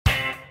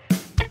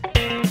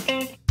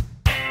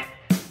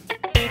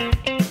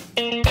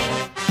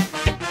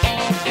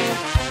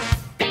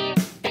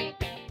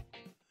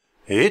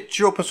It's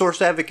your open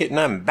source advocate and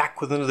I'm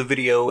back with another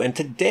video, and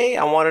today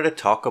I wanted to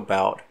talk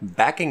about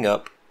backing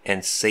up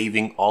and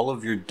saving all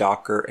of your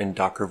Docker and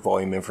Docker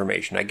volume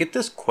information. I get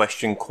this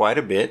question quite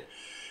a bit.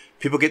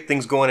 People get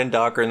things going in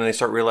Docker and then they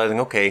start realizing,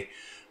 okay,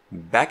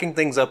 backing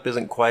things up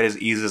isn't quite as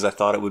easy as I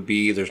thought it would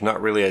be. There's not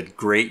really a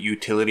great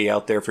utility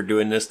out there for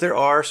doing this. There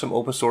are some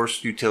open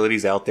source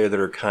utilities out there that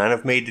are kind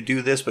of made to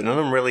do this, but none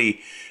of them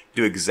really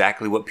do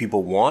exactly what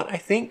people want, I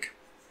think.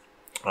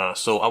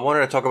 So I wanted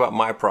to talk about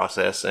my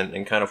process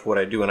and kind of what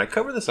I do. And I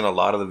cover this in a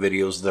lot of the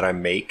videos that I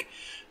make.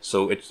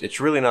 So it's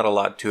really not a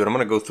lot to it. I'm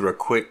going to go through a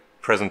quick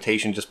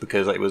presentation just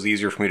because it was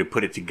easier for me to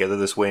put it together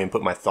this way and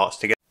put my thoughts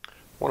together. I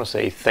want to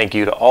say thank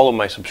you to all of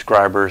my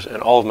subscribers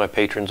and all of my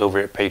patrons over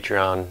at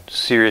Patreon.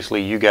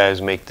 Seriously, you guys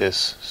make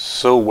this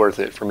so worth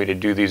it for me to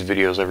do these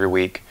videos every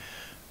week.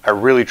 I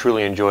really,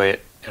 truly enjoy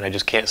it, and I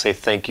just can't say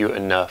thank you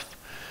enough.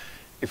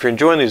 If you're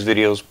enjoying these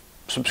videos,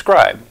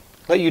 subscribe.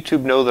 Let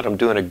YouTube know that I'm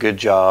doing a good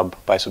job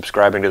by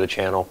subscribing to the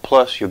channel.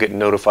 Plus, you'll get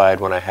notified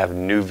when I have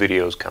new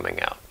videos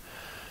coming out.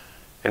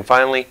 And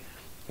finally,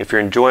 if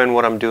you're enjoying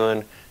what I'm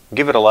doing,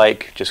 give it a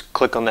like. Just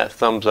click on that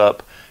thumbs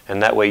up,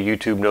 and that way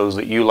YouTube knows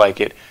that you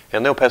like it,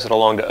 and they'll pass it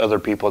along to other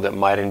people that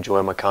might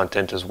enjoy my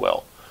content as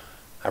well.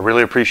 I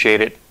really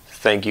appreciate it.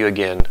 Thank you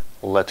again.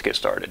 Let's get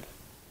started.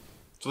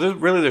 So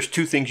there's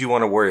two things you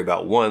want to worry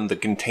about. One, the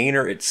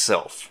container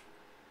itself.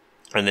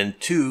 And then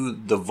two,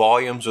 the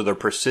volumes or the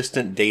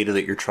persistent data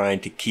that you're trying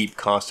to keep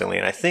constantly.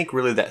 And I think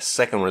really that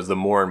second one is the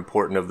more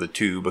important of the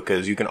two,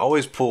 because you can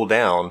always pull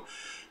down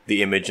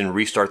the image and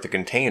restart the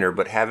container,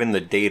 but having the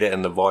data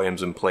and the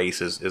volumes in place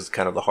is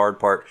kind of the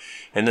hard part.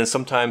 And then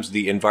sometimes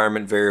the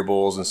environment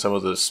variables and some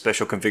of the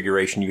special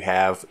configuration you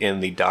have in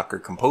the Docker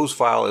Compose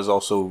file is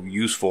also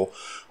useful,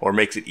 or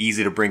makes it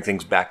easy to bring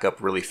things back up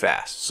really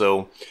fast.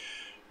 So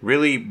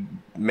really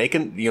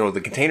making,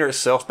 the container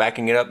itself,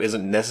 backing it up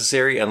isn't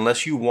necessary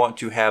unless you want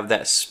to have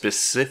that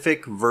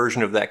specific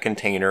version of that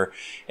container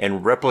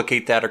and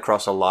replicate that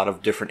across a lot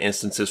of different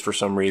instances for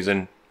some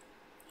reason.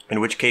 In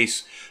which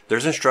case,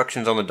 there's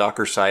instructions on the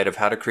Docker side of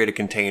how to create a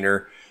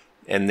container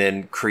and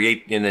then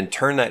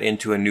turn that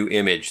into a new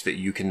image that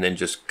you can then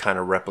just kind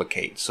of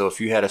replicate. So if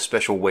you had a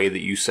special way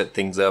that you set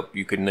things up,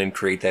 you can then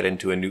create that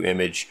into a new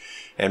image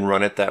and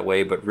run it that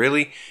way. But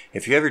really,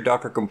 if you have your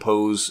Docker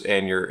Compose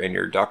and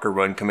your Docker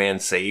run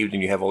command saved,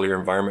 and you have all your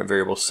environment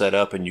variables set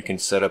up, and you can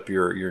set up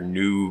your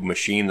new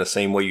machine the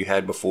same way you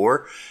had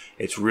before,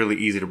 it's really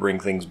easy to bring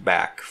things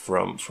back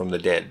from the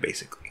dead,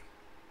 basically.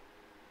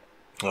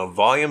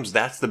 Volumes,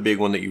 that's the big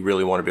one that you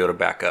really want to be able to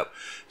back up.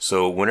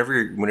 So whenever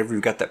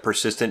you've got that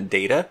persistent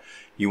data,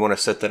 you want to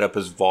set that up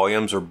as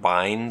volumes or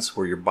binds,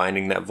 where you're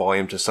binding that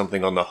volume to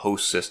something on the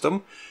host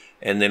system.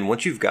 And then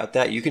once you've got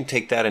that, you can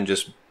take that and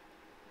just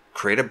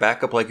create a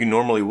backup like you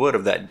normally would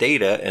of that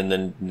data, and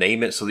then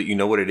name it so that you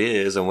know what it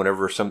is. And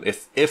whenever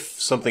if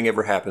something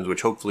ever happens,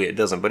 which hopefully it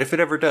doesn't, but if it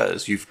ever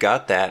does, you've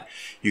got that,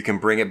 you can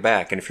bring it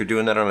back. And if you're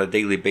doing that on a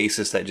daily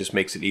basis, that just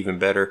makes it even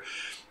better.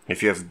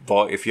 If you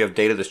have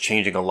data that's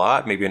changing a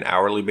lot, maybe an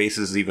hourly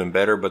basis is even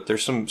better, but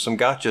there's some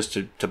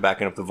gotchas to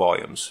backing up the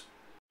volumes.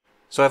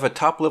 So I have a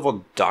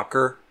top-level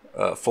Docker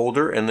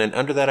folder, and then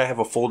under that I have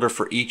a folder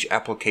for each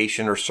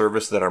application or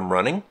service that I'm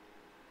running.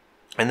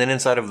 And then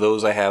inside of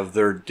those I have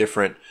their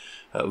different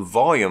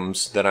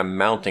volumes that I'm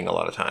mounting a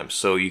lot of times.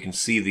 So you can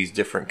see these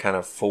different kind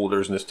of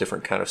folders and this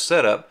different kind of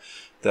setup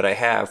that I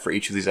have for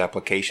each of these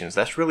applications.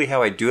 That's really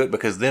how I do it,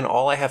 because then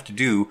all I have to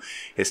do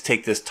is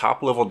take this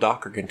top-level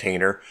Docker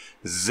container,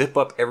 zip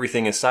up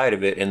everything inside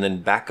of it, and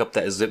then back up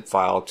that zip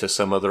file to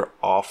some other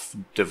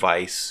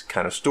off-device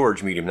kind of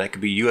storage medium. That could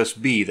be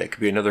USB, that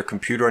could be another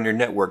computer on your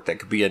network, that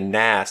could be a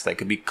NAS, that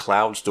could be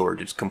cloud storage.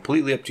 It's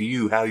completely up to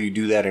you how you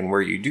do that and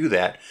where you do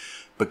that,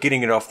 but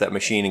getting it off that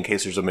machine in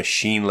case there's a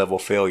machine-level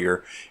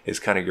failure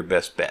is kind of your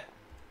best bet.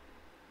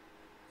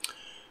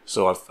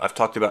 So I've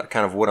talked about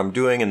kind of what I'm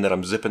doing, and that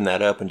I'm zipping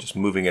that up and just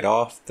moving it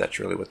off. That's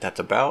really what that's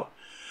about.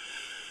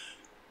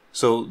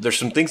 So there's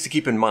some things to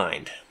keep in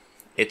mind.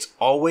 It's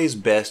always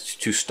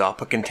best to stop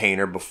a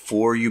container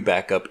before you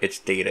back up its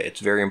data.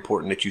 It's very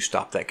important that you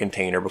stop that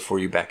container before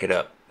you back it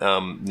up.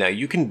 Now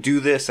you can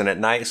do this, and at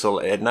night, so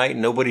at night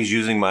nobody's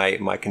using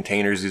my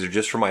containers. These are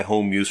just for my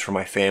home use, for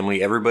my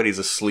family. Everybody's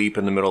asleep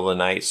in the middle of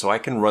the night, so I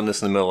can run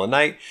this in the middle of the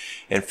night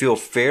and feel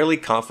fairly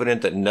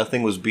confident that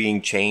nothing was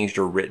being changed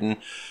or written.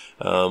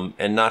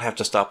 And not have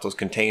to stop those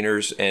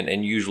containers,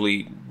 and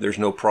usually there's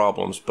no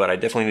problems, but I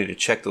definitely need to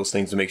check those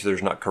things to make sure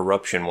there's not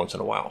corruption once in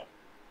a while.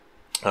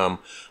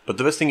 But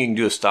the best thing you can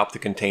do is stop the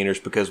containers,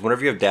 because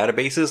whenever you have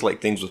databases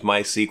like things with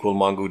MySQL,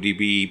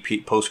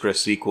 MongoDB,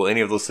 PostgreSQL,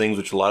 any of those things,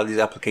 which a lot of these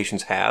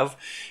applications have,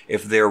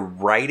 if they're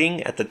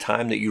writing at the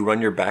time that you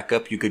run your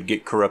backup, you could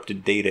get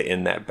corrupted data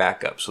in that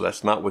backup. So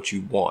that's not what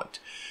you want.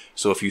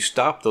 So if you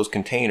stop those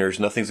containers,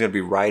 nothing's going to be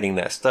writing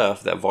that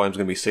stuff. That volume's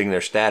going to be sitting there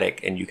static,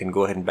 and you can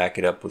go ahead and back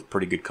it up with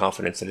pretty good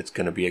confidence that it's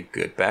going to be a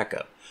good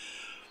backup.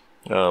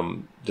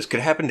 This could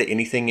happen to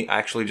anything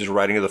actually just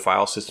writing to the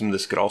file system.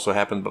 This could also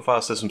happen, but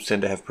file systems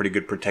tend to have pretty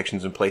good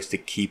protections in place to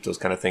keep those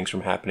kind of things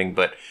from happening,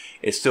 but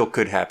it still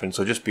could happen,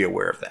 so just be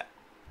aware of that.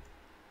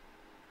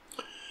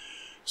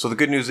 So the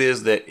good news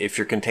is that if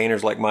your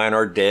containers like mine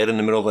are dead in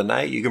the middle of the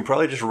night, you can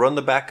probably just run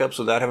the backups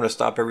without having to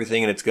stop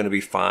everything and it's going to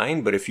be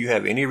fine. But if you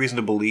have any reason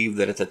to believe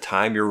that at the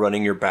time you're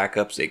running your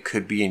backups, it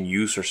could be in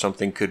use or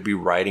something could be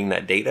writing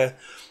that data,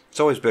 it's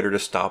always better to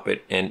stop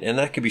it. And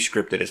that can be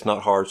scripted. It's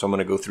not hard, so I'm going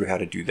to go through how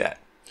to do that.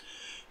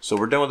 So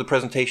we're done with the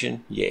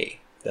presentation.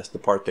 Yay. That's the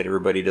part that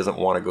everybody doesn't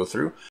want to go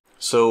through.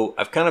 So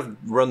I've kind of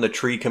run the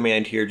tree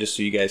command here just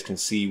so you guys can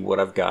see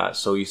what I've got.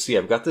 So you see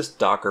I've got this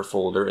Docker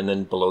folder, and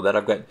then below that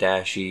I've got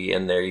 -e,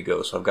 and there you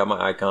go. So I've got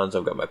my icons,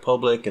 I've got my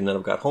public, and then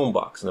I've got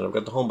homebox, and then I've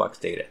got the homebox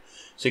data.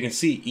 So you can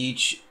see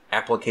each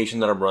application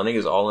that I'm running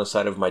is all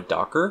inside of my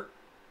Docker,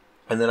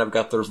 and then I've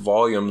got their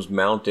volumes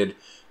mounted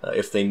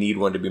if they need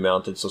one to be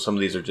mounted. So some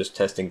of these are just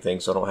testing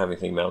things, so I don't have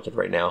anything mounted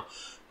right now.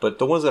 But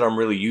the ones that I'm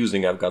really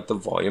using, I've got the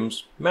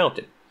volumes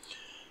mounted.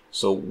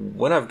 So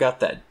when I've got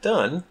that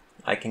done,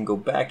 I can go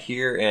back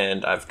here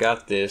and I've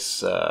got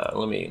this,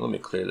 let me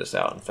clear this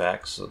out in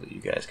fact so that you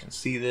guys can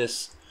see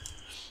this.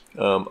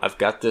 I've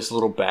got this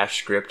little bash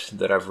script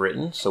that I've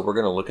written, so we're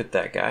going to look at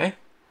that guy.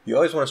 You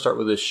always want to start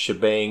with this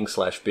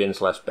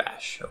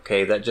shebang/bin/bash,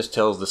 okay? That just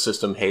tells the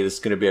system, hey, this is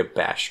going to be a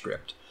bash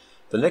script.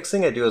 The next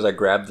thing I do is I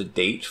grab the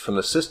date from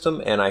the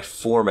system and I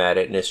format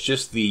it, and it's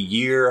just the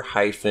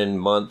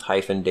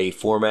year-month-day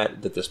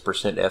format that this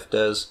 %f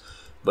does.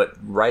 But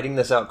writing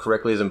this out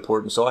correctly is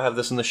important, so I'll have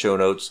this in the show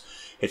notes.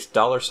 It's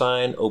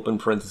 $, open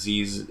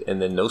parentheses,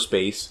 and then no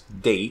space,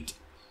 date,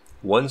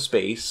 1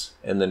 space,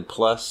 and then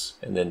plus,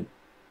 and then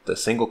the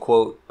single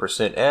quote,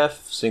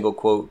 %f, single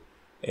quote,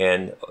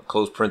 and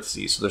close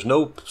parentheses. So there's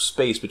no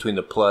space between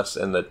the plus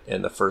and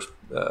the first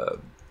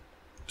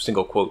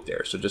single quote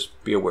there, so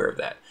just be aware of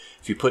that.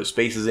 If you put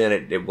spaces in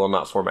it, it will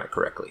not format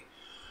correctly.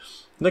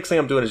 Next thing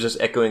I'm doing is just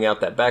echoing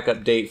out that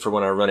backup date for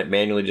when I run it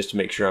manually, just to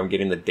make sure I'm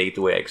getting the date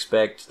the way I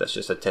expect. That's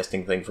just a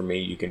testing thing for me.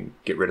 You can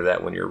get rid of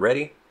that when you're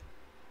ready.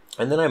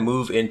 And then I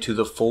move into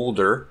the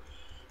folder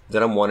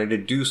that I'm wanting to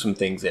do some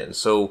things in.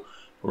 So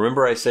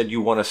remember I said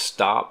you want to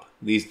stop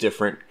these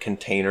different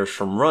containers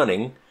from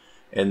running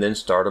and then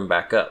start them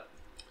back up.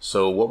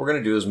 So what we're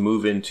going to do is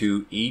move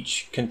into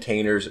each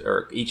containers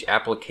or each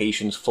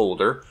applications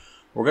folder.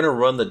 We're going to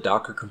run the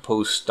docker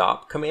compose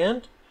stop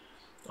command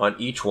on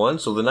each one.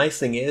 So the nice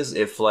thing is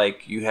if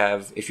you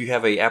have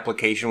a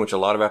application, which a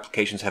lot of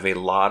applications have a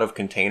lot of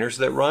containers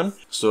that run.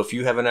 So if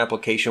you have an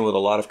application with a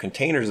lot of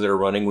containers that are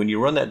running, when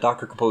you run that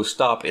docker compose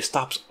stop, it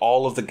stops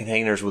all of the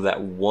containers with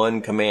that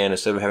one command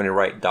instead of having to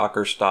write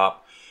docker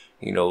stop,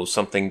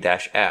 something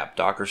 -app,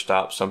 docker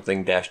stop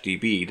something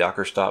 -db,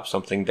 docker stop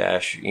something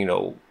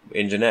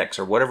nginx,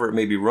 or whatever it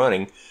may be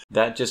running.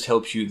 That just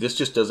helps you. This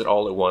just does it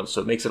all at once,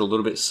 so it makes it a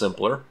little bit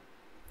simpler.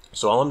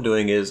 So all I'm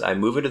doing is I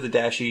move it to the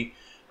 -e,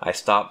 I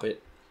stop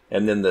it,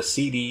 and then the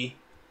cd ...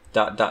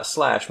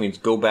 means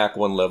go back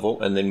 1 level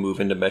and then move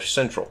into Mesh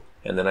Central,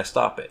 and then I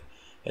stop it,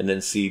 and then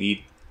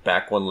cd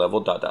back 1 level ...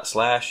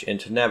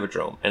 into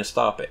Navidrome and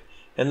stop it,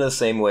 and the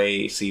same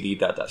way cd ...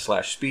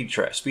 speed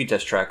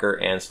test tracker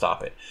and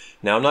stop it.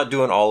 Now I'm not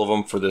doing all of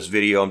them for this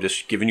video, I'm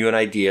just giving you an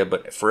idea,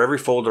 but for every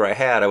folder I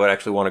had, I would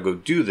actually want to go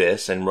do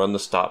this and run the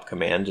stop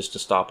command just to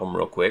stop them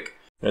real quick.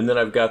 And then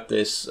I've got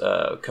this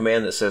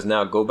command that says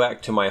now go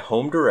back to my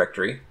home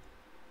directory,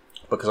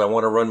 because I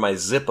want to run my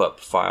zip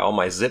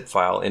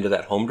file into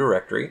that home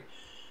directory.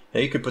 Now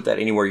you could put that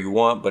anywhere you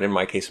want, but in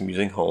my case I'm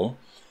using home.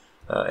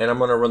 And I'm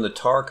going to run the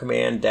tar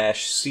command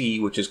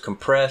 -c, which is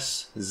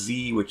compress,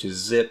 z, which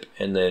is zip,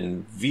 and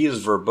then v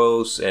is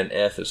verbose, and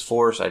f is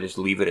force. I just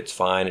leave it, it's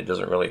fine, it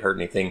doesn't really hurt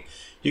anything.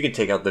 You can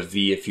take out the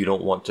v if you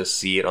don't want to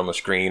see it on the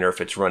screen, or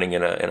if it's running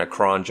in a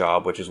cron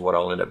job, which is what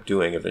I'll end up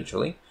doing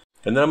eventually.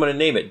 And then I'm going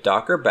to name it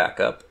Docker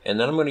Backup, and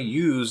then I'm going to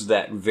use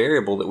that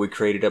variable that we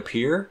created up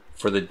here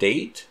for the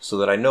date so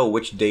that I know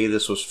which day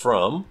this was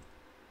from.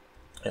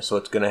 And so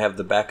it's going to have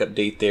the backup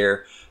date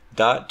there,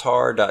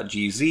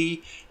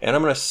 .tar.gz, and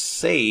I'm going to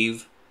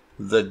save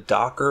the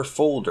Docker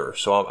folder.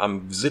 So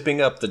I'm zipping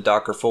up the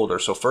Docker folder.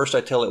 So first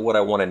I tell it what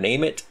I want to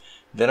name it,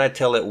 then I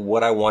tell it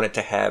what I want it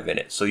to have in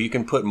it. So you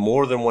can put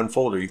more than one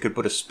folder. You could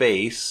put a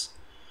space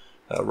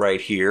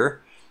right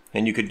here,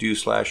 and you could do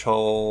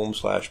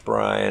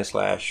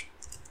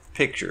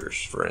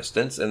 /home/Brian/pictures, for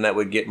instance, and that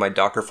would get my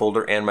Docker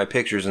folder and my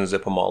pictures and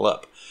zip them all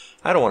up.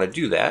 I don't want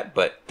to do that,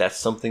 but that's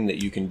something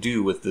that you can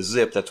do with the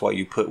zip. That's why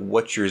you put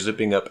what you're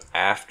zipping up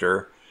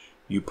after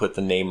you put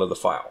the name of the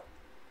file.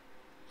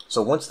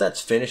 So once that's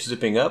finished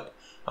zipping up,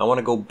 I want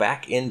to go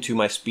back into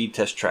my speed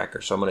test tracker.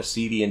 So I'm going to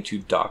cd into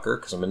Docker,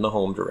 because I'm in the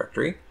home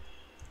directory,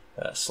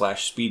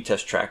 /speed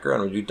test tracker.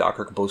 I'm going to do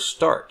Docker compose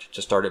start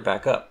to start it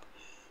back up.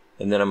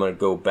 And then I'm going to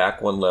go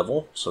back 1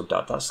 level, so ..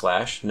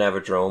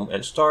 Navidrome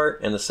and start,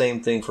 and the same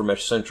thing for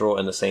Mesh Central,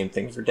 and the same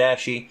thing for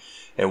 -e.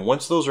 And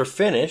once those are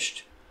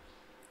finished,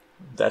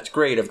 that's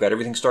great. I've got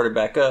everything started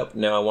back up.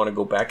 Now I want to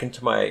go back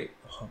into my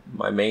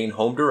main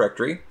home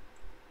directory.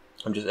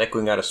 I'm just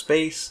echoing out a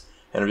space,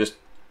 and I'm just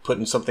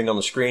putting something on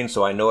the screen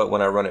so I know it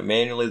when I run it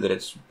manually that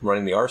it's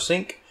running the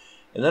rsync.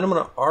 And then I'm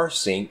going to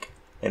rsync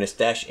and it's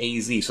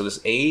 -AZ. So this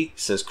A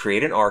says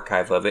create an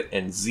archive of it,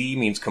 and Z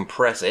means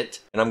compress it.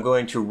 And I'm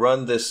going to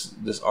run this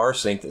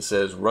rsync that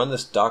says run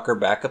this Docker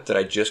backup that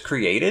I just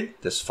created,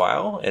 this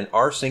file, and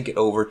rsync it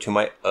over to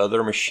my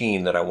other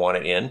machine that I want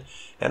it in.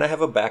 And I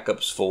have a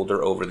backups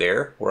folder over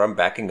there where I'm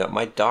backing up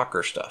my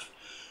Docker stuff.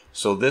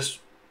 So this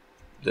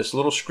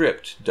little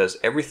script does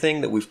everything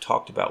that we've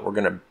talked about. We're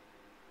going to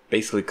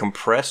basically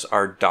compress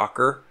our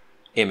Docker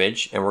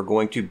image, and we're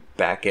going to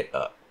back it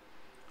up.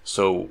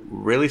 So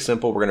really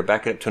simple, we're going to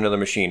back it up to another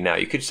machine. Now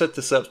you could set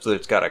this up so that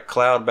it's got a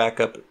cloud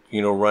backup,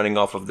 running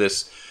off of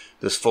this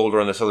folder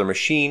on this other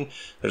machine.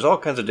 There's all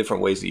kinds of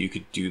different ways that you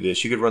could do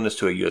this. You could run this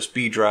to a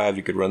USB drive.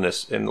 You could run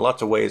this in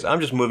lots of ways.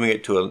 I'm just moving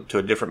it to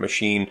a different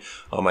machine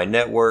on my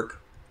network.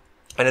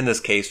 And in this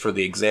case, for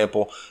the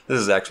example, this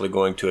is actually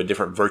going to a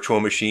different virtual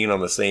machine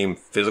on the same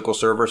physical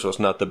server, so it's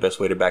not the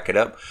best way to back it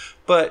up.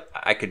 But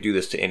I could do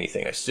this to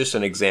anything. It's just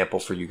an example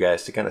for you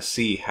guys to kind of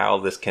see how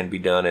this can be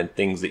done and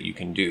things that you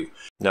can do.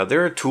 Now,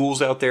 there are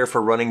tools out there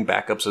for running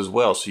backups as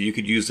well. So you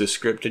could use this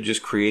script to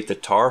just create the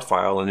tar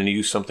file and then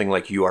use something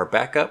like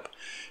URBackup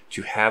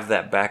to have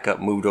that backup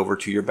moved over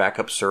to your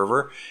backup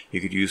server. You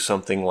could use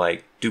something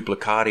like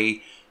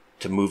Duplicati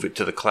to move it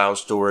to the cloud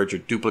storage, or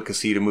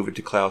Duplicacy to move it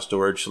to cloud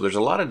storage. So there's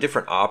a lot of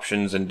different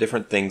options and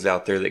different things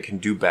out there that can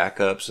do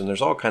backups, and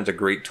there's all kinds of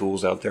great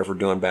tools out there for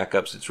doing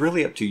backups. It's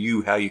really up to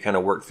you how you kind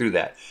of work through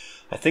that.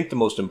 I think the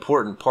most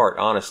important part,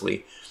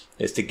 honestly,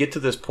 is to get to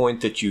this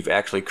point that you've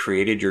actually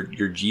created your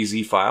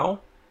GZ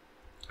file,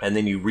 and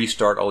then you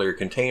restart all your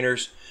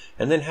containers,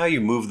 and then how you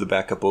move the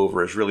backup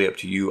over is really up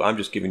to you. I'm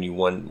just giving you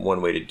one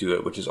way to do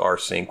it, which is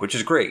rsync, which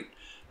is great.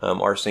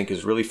 Rsync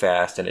is really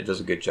fast, and it does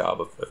a good job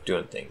of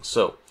doing things.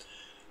 So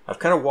I've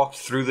kind of walked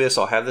through this.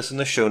 I'll have this in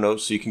the show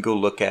notes so you can go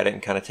look at it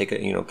and kind of take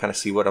it, kind of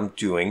see what I'm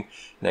doing.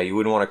 Now, you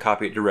wouldn't want to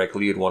copy it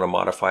directly. You'd want to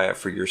modify it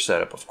for your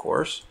setup, of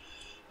course.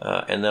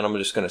 And then I'm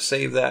just going to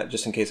save that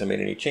just in case I made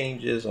any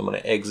changes. I'm going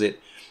to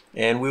exit,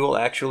 and we will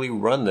actually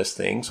run this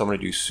thing. So I'm going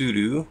to do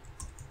sudo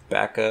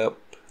backup,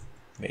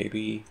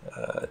 maybe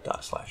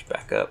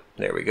 /backup.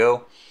 There we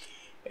go.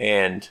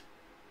 And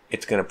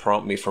it's going to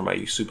prompt me for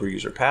my super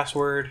user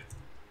password.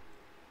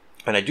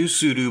 And I do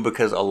sudo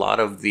because a lot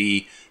of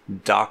the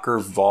Docker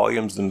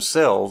volumes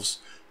themselves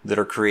that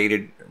are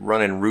created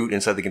run in root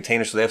inside the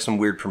container, so they have some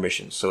weird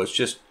permissions. So it's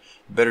just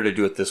better to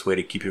do it this way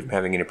to keep you from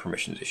having any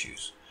permissions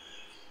issues.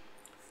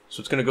 So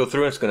it's going to go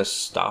through and it's going to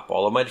stop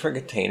all of my different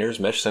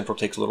containers. Mesh Central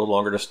takes a little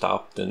longer to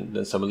stop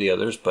than some of the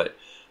others, but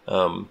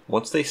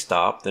once they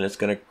stop, then it's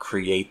going to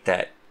create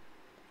that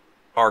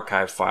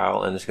archive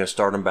file, and it's going to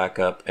start them back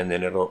up, and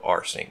then it'll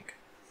rsync.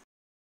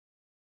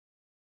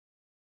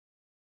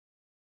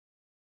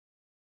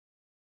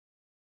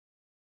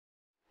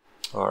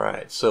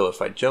 Alright, so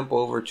if I jump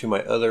over to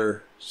my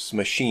other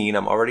machine,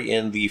 I'm already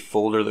in the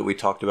folder that we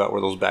talked about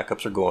where those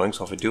backups are going.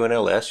 So if I do an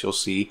ls, you'll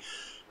see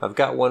I've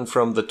got one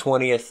from the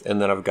 20th,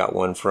 and then I've got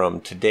one from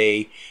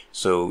today.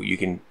 So you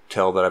can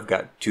tell that I've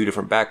got two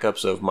different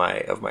backups of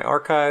my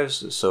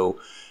archives. So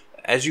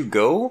as you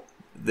go,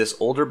 this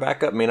older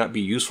backup may not be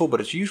useful, but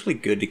it's usually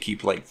good to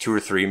keep like 2 or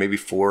 3, maybe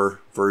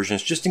 4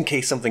 versions, just in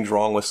case something's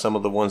wrong with some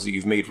of the ones that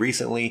you've made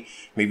recently.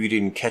 Maybe you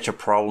didn't catch a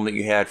problem that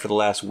you had for the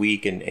last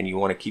week, and you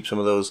want to keep some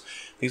of those.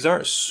 These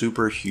aren't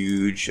super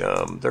huge.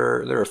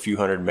 They're a few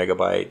hundred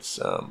megabytes.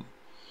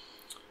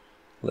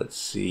 Let's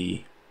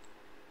see.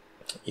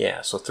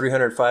 Yeah, so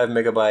 305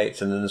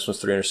 megabytes, and then this one's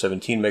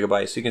 317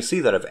 megabytes. So you can see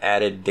that I've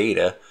added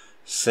data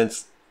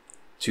since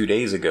 2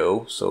 days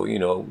ago, so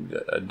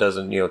a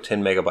dozen,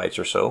 10 megabytes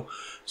or so.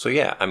 So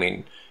yeah, I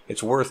mean,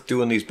 it's worth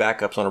doing these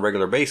backups on a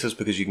regular basis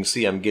because you can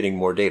see I'm getting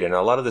more data.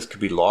 Now, a lot of this could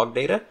be log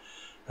data.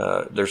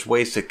 There's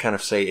ways to kind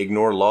of say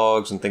ignore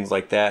logs and things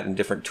like that, and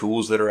different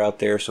tools that are out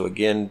there. So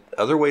again,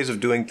 other ways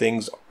of doing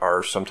things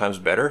are sometimes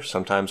better,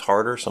 sometimes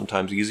harder,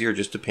 sometimes easier,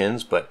 just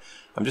depends. But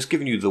I'm just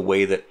giving you the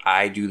way that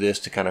I do this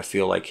to kind of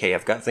feel like, hey,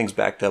 I've got things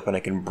backed up and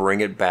I can bring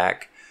it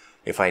back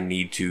if I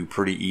need to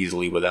pretty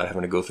easily without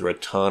having to go through a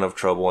ton of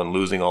trouble and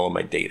losing all of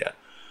my data.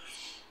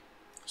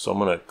 So I'm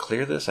going to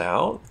clear this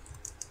out.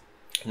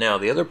 Now,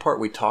 the other part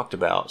we talked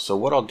about, so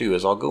what I'll do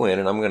is I'll go in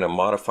and I'm going to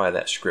modify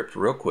that script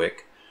real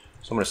quick.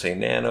 So I'm going to say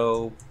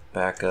nano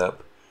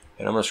backup,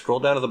 and I'm going to scroll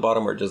down to the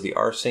bottom where it does the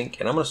rsync,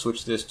 and I'm going to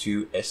switch this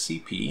to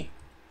SCP.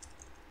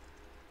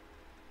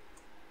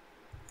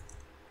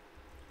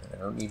 And I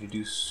don't need to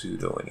do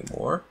sudo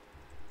anymore.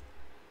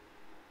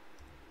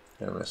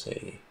 And I'm going to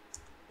say,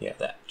 yeah,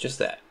 just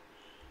that.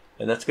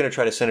 And that's going to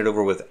try to send it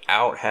over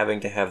without having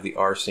to have the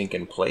rsync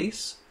in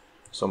place.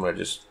 So I'm going to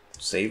just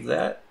save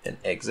that and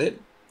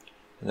exit.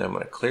 And then I'm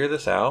going to clear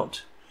this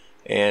out.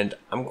 And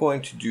I'm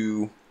going to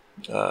do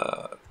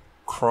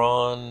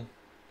cron.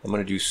 I'm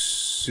going to do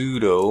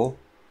sudo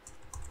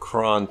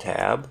cron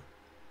tab,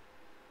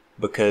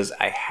 because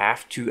I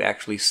have to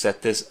actually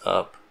set this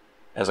up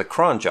as a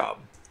cron job.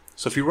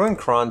 So if you run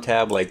cron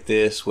tab like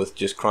this with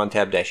just cron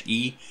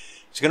tab-e,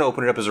 it's going to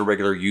open it up as a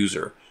regular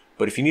user.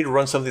 But if you need to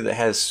run something that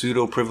has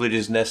sudo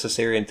privileges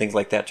necessary and things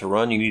like that to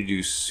run, you need to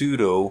do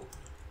sudo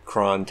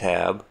cron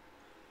tab-e.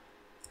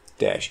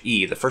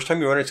 -E. The first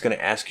time you run it, it's going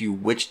to ask you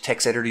which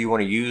text editor you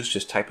want to use.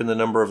 Just type in the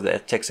number of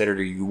that text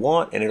editor you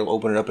want, and it'll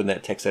open it up in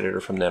that text editor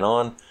from then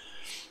on.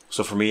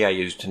 So for me, I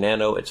used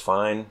Nano. It's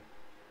fine.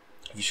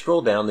 If you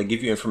scroll down, they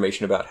give you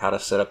information about how to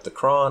set up the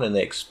cron, and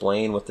they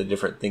explain what the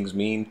different things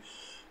mean.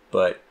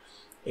 But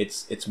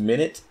it's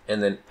minute,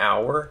 and then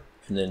hour,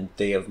 and then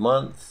day of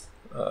month,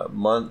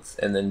 month,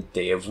 and then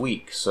day of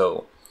week.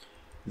 So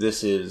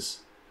this is,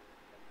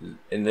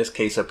 in this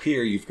case up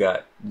here, you've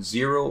got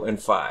 0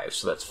 and 5.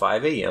 So that's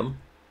 5 a.m.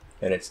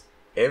 and it's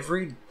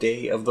every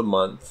day of the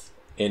month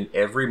in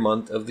every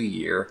month of the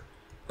year,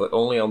 but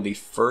only on the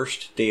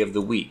first day of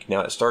the week.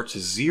 Now it starts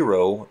as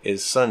 0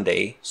 is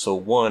Sunday, so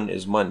 1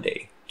 is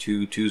Monday,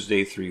 2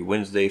 Tuesday, 3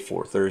 Wednesday,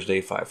 4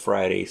 Thursday, 5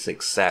 Friday,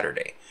 6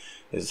 Saturday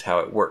is how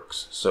it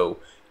works. So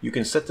you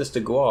can set this to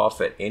go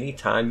off at any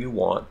time you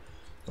want,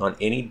 on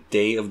any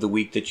day of the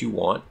week that you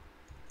want.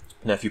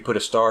 Now if you put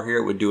a star here,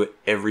 it would do it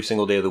every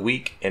single day of the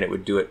week, and it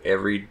would do it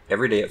every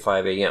day at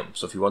 5 a.m.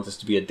 So if you want this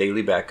to be a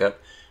daily backup,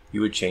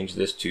 you would change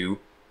this to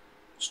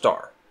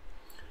star.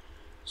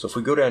 So if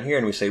we go down here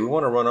and we say we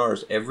want to run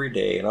ours every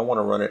day, and I want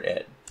to run it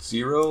at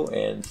 0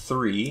 and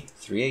 3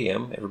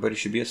 a.m. Everybody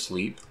should be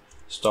asleep.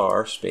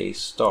 Star, space,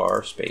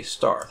 star, space,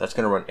 star. That's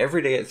going to run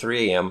every day at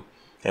 3 a.m.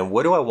 And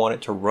what do I want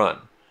it to run?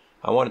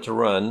 I want it to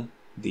run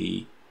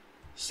the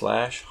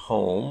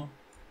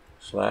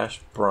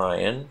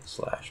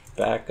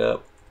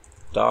 /home/Brian/backup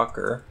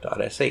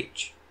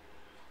docker.sh.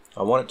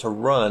 I want it to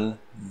run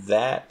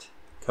that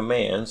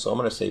command, so I'm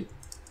going to say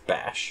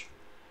bash,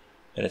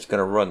 and it's going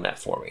to run that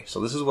for me. So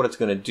this is what it's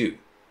going to do.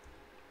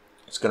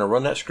 It's going to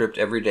run that script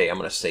every day. I'm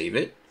going to save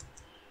it,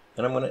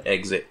 and I'm going to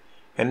exit.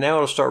 And now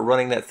it'll start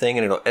running that thing,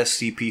 and it'll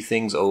SCP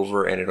things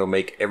over, and it'll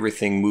make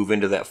everything move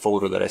into that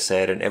folder that I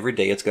said. And every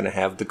day it's going to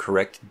have the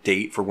correct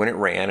date for when it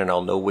ran, and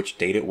I'll know which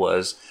date it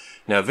was.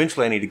 Now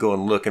eventually I need to go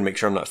and look and make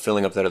sure I'm not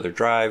filling up that other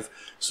drive.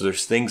 So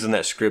there's things in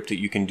that script that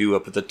you can do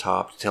up at the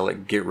top to tell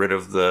it get rid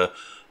of the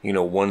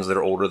ones that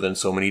are older than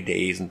so many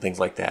days and things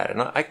like that.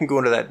 And I can go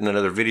into that in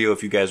another video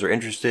if you guys are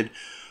interested.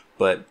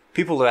 But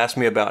people have asked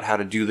me about how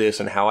to do this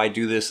and how I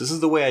do this. This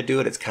is the way I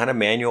do it. It's kind of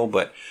manual,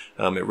 but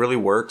it really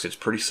works. It's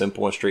pretty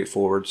simple and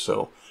straightforward.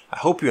 So I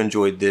hope you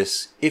enjoyed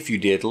this. If you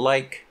did,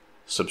 like,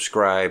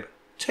 subscribe,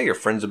 tell your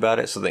friends about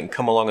it so they can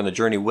come along on the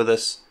journey with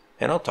us.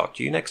 And I'll talk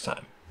to you next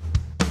time.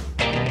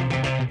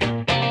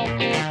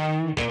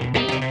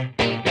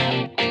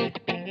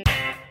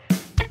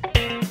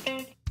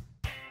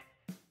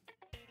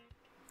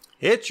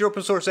 It's your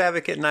open source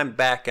advocate, and I'm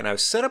back, and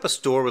I've set up a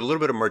store with a little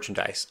bit of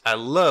merchandise. I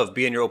love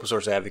being your open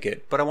source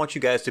advocate, but I want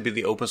you guys to be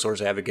the open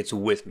source advocates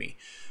with me.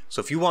 So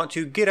if you want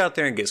to, get out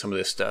there and get some of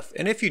this stuff.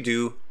 And if you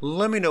do,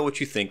 let me know what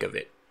you think of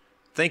it.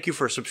 Thank you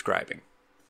for subscribing.